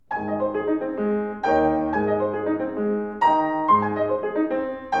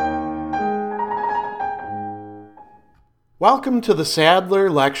Welcome to the Sadler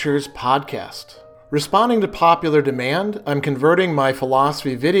Lectures podcast. Responding to popular demand, I'm converting my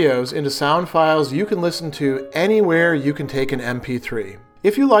philosophy videos into sound files you can listen to anywhere you can take an MP3.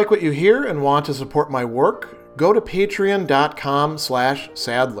 If you like what you hear and want to support my work, go to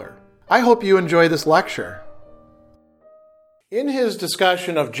patreon.com/Sadler. I hope you enjoy this lecture. In his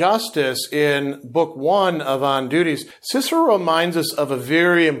discussion of justice in Book 1 of On Duties, Cicero reminds us of a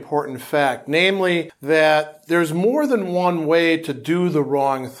very important fact, namely that there's more than one way to do the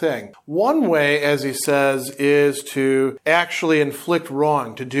wrong thing. One way, as he says, is to actually inflict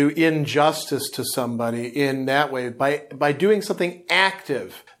wrong, to do injustice to somebody in that way, by doing something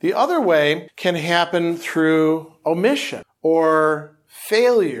active. The other way can happen through omission or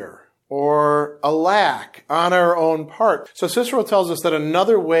failure, or a lack on our own part. So Cicero tells us that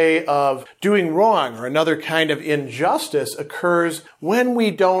another way of doing wrong or another kind of injustice occurs when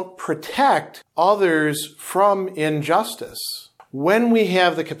we don't protect others from injustice. When we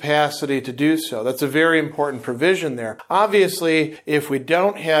have the capacity to do so. That's a very important provision there. Obviously, if we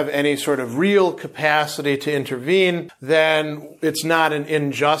don't have any sort of real capacity to intervene, then it's not an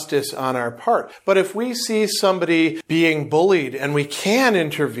injustice on our part. But if we see somebody being bullied and we can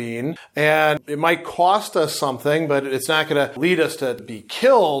intervene, and it might cost us something, but it's not going to lead us to be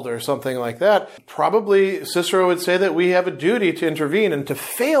killed or something like that, probably Cicero would say that we have a duty to intervene, and to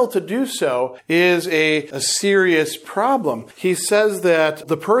fail to do so is a serious problem. He says that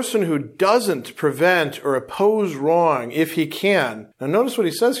the person who doesn't prevent or oppose wrong, if he can, now notice what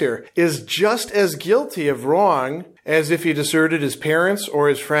he says here, is just as guilty of wrong as if he deserted his parents or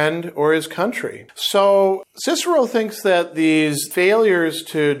his friend or his country. So Cicero thinks that these failures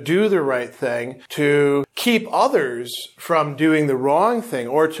to do the right thing, to keep others from doing the wrong thing,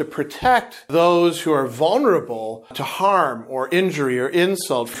 or to protect those who are vulnerable to harm or injury or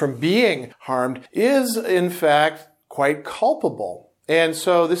insult from being harmed, is in fact quite culpable. And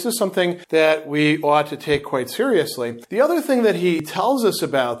so this is something that we ought to take quite seriously. The other thing that he tells us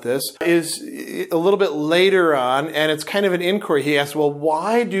about this is a little bit later on, and it's kind of an inquiry. He asks, well,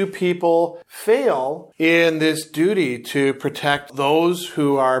 why do people fail in this duty to protect those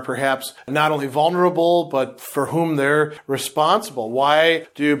who are perhaps not only vulnerable, but for whom they're responsible? Why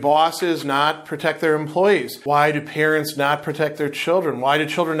do bosses not protect their employees? Why do parents not protect their children? Why do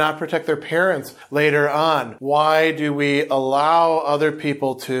children not protect their parents later on? Why do we allow other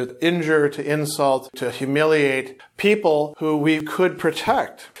people to injure, to insult, to humiliate people who we could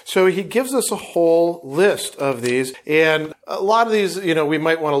protect? So he gives us a whole list of these, and a lot of these, we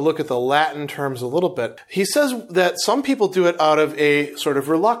might want to look at the Latin terms a little bit. He says that some people do it out of a sort of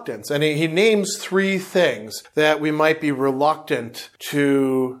reluctance, and he names three things that we might be reluctant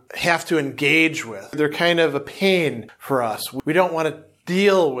to have to engage with. They're kind of a pain for us. We don't want to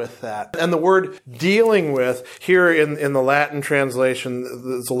deal with that. And the word dealing with here in the Latin translation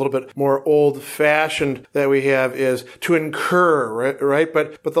is a little bit more old-fashioned that we have is to incur, right?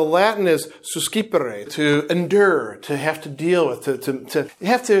 But the Latin is suscipere, to endure, to have to deal with, to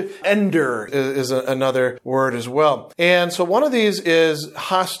have to endure is another word as well. And so one of these is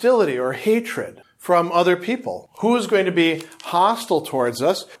hostility or hatred from other people. Who is going to be hostile towards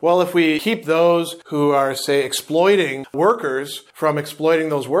us? Well, if we keep those who are, say, exploiting workers from exploiting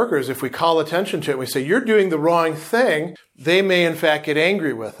those workers, if we call attention to it, we say, you're doing the wrong thing, they may in fact get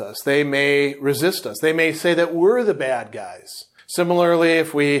angry with us. They may resist us. They may say that we're the bad guys. Similarly,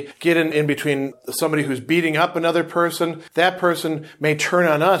 if we get in between somebody who's beating up another person, that person may turn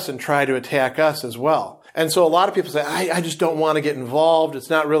on us and try to attack us as well. And so a lot of people say, I just don't want to get involved. It's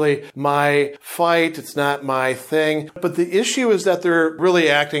not really my fight. It's not my thing. But the issue is that they're really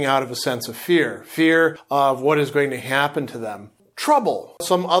acting out of a sense of fear of what is going to happen to them. Trouble.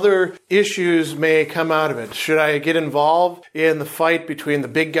 Some other issues may come out of it. Should I get involved in the fight between the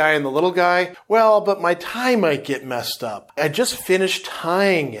big guy and the little guy? Well, but my tie might get messed up. I just finished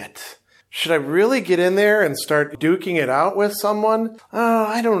tying it. Should I really get in there and start duking it out with someone?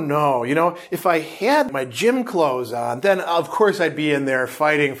 I don't know. If I had my gym clothes on, then of course I'd be in there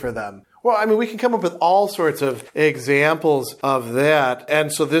fighting for them. Well, we can come up with all sorts of examples of that.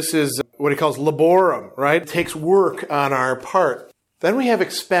 And so this is what he calls laborum, right? It takes work on our part. Then we have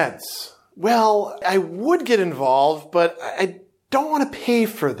expense. Well, I would get involved, but I don't want to pay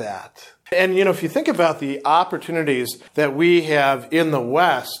for that. And, if you think about the opportunities that we have in the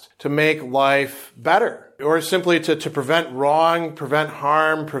West to make life better, or simply to prevent wrong, prevent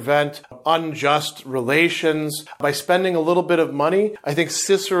harm, prevent unjust relations by spending a little bit of money. I think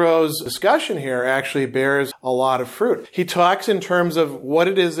Cicero's discussion here actually bears a lot of fruit. He talks in terms of what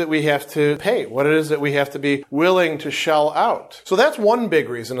it is that we have to pay, what it is that we have to be willing to shell out. So that's one big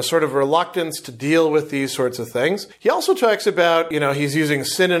reason, a sort of reluctance to deal with these sorts of things. He also talks about, he's using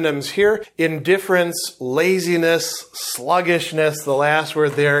synonyms here: indifference, laziness, sluggishness. The last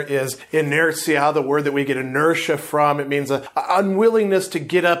word there is inertia, the word that we get inertia from. It means an unwillingness to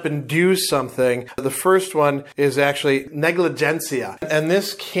get up and do something. The first one is actually negligentia. And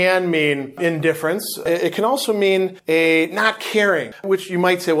this can mean indifference. It can also mean a not caring, which you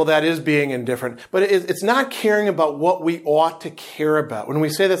might say, well, that is being indifferent. But it's not caring about what we ought to care about. When we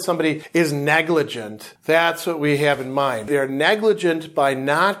say that somebody is negligent, that's what we have in mind. They're negligent by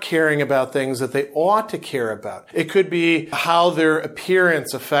not caring about things that they ought to care about. It could be how their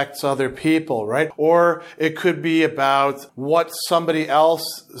appearance affects other people, right? Or it could be about what somebody else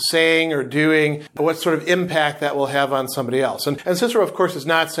saying or doing, what sort of impact that will have on somebody else. And Cicero, of course, is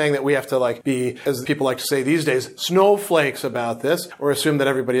not saying that we have to be, as people like to say these days, snowflakes about this, or assume that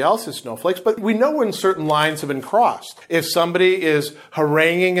everybody else is snowflakes. But we know when certain lines have been crossed. If somebody is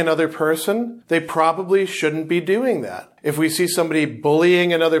haranguing another person, they probably shouldn't be doing that. If we see somebody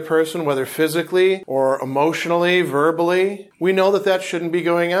bullying another person, whether physically or emotionally, verbally, we know that that shouldn't be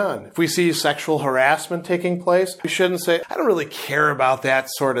going on. If we see sexual harassment taking place, we shouldn't say, I don't really care about that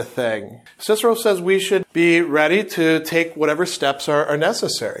sort of thing. Cicero says we should be ready to take whatever steps are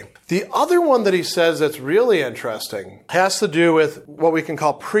necessary. The other one that he says that's really interesting has to do with what we can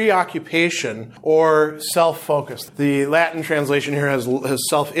call preoccupation or self-focus. The Latin translation here has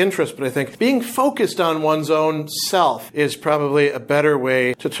self-interest, but I think being focused on one's own self is probably a better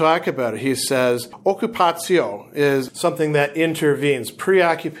way to talk about it. He says, occupatio is something that intervenes,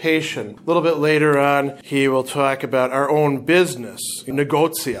 preoccupation. A little bit later on, he will talk about our own business,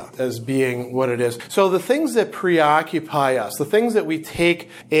 negotia, as being what it is. So the things that preoccupy us, the things that we take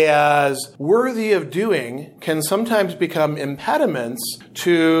as worthy of doing, can sometimes become impediments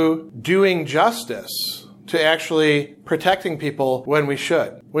to doing justice, to actually protecting people when we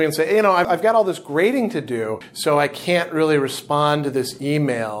should. We can say, I've got all this grading to do, so I can't really respond to this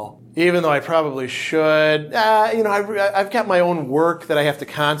email, even though I probably should. I've got my own work that I have to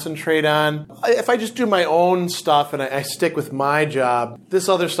concentrate on. If I just do my own stuff and I stick with my job, this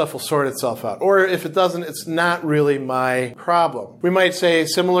other stuff will sort itself out. Or if it doesn't, it's not really my problem. We might say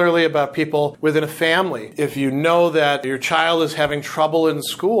similarly about people within a family. If you know that your child is having trouble in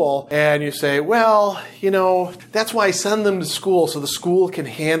school and you say, that's why I send them to school, so the school can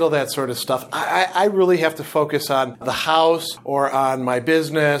handle that sort of stuff. I really have to focus on the house or on my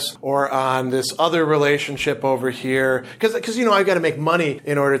business or on this other relationship over here. Because I've got to make money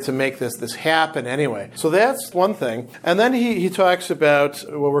in order to make this happen anyway. So that's one thing. And then he talks about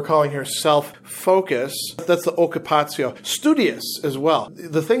what we're calling here self-focus. That's the occupatio. Studious as well.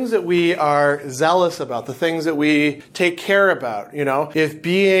 The things that we are zealous about, the things that we take care about. If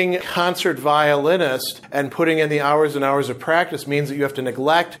being a concert violinist and putting in the hours and hours of practice means that you have to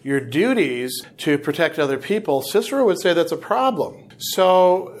neglect your duties to protect other people, Cicero would say that's a problem.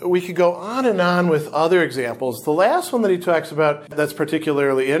 So we could go on and on with other examples. The last one that he talks about that's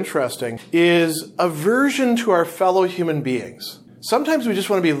particularly interesting is aversion to our fellow human beings. Sometimes we just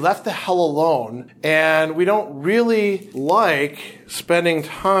want to be left the hell alone, and we don't really like spending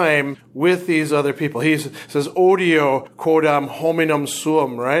time with these other people. He says, odio quodam hominum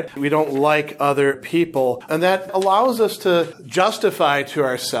suum, right? We don't like other people. And that allows us to justify to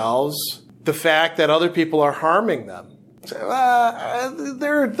ourselves the fact that other people are harming them. Say,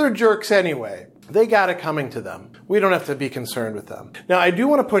 they're jerks anyway. They got it coming to them. We don't have to be concerned with them. Now, I do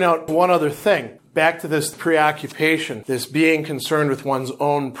want to point out one other thing. Back to this preoccupation, this being concerned with one's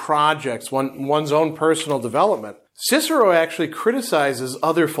own projects, one's own personal development. Cicero actually criticizes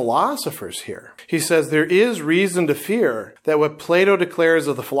other philosophers here. He says there is reason to fear that what Plato declares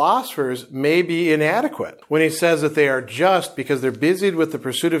of the philosophers may be inadequate when he says that they are just because they're busied with the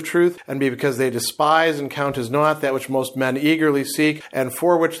pursuit of truth and because they despise and count as naught that which most men eagerly seek and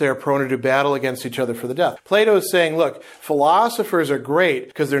for which they are prone to do battle against each other for the death. Plato is saying, look, philosophers are great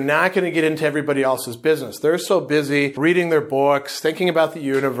because they're not going to get into everybody else's business. They're so busy reading their books, thinking about the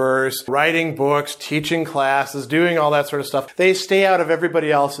universe, writing books, teaching classes, doing all that sort of stuff. They stay out of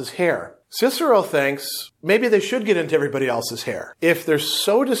everybody else's hair. Cicero thinks maybe they should get into everybody else's hair. If they're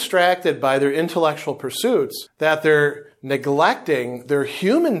so distracted by their intellectual pursuits that they're neglecting their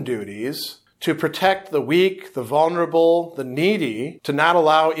human duties to protect the weak, the vulnerable, the needy, to not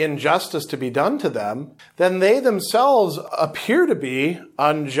allow injustice to be done to them, then they themselves appear to be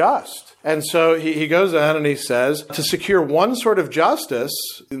unjust. And so he goes on and he says, to secure one sort of justice,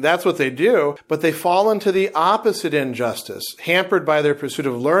 that's what they do, but they fall into the opposite injustice. Hampered by their pursuit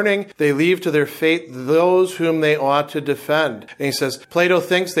of learning, they leave to their fate those whom they ought to defend. And he says, Plato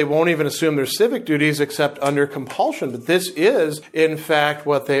thinks they won't even assume their civic duties except under compulsion, but this is, in fact,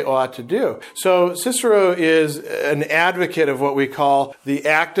 what they ought to do. So Cicero is an advocate of what we call the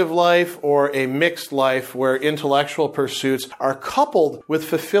active life or a mixed life, where intellectual pursuits are coupled with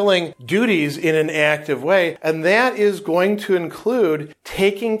fulfilling duties in an active way, and that is going to include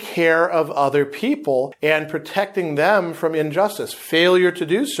taking care of other people and protecting them from injustice. Failure to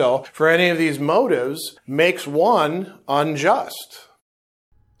do so for any of these motives makes one unjust.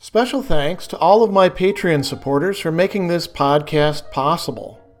 Special thanks to all of my Patreon supporters for making this podcast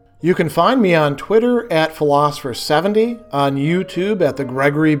possible. You can find me on Twitter at Philosopher70, on YouTube at the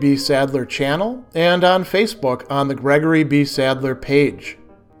Gregory B. Sadler channel, and on Facebook on the Gregory B. Sadler page.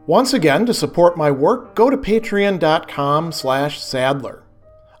 Once again, to support my work, go to patreon.com/Sadler.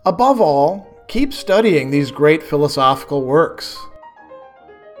 Above all, keep studying these great philosophical works.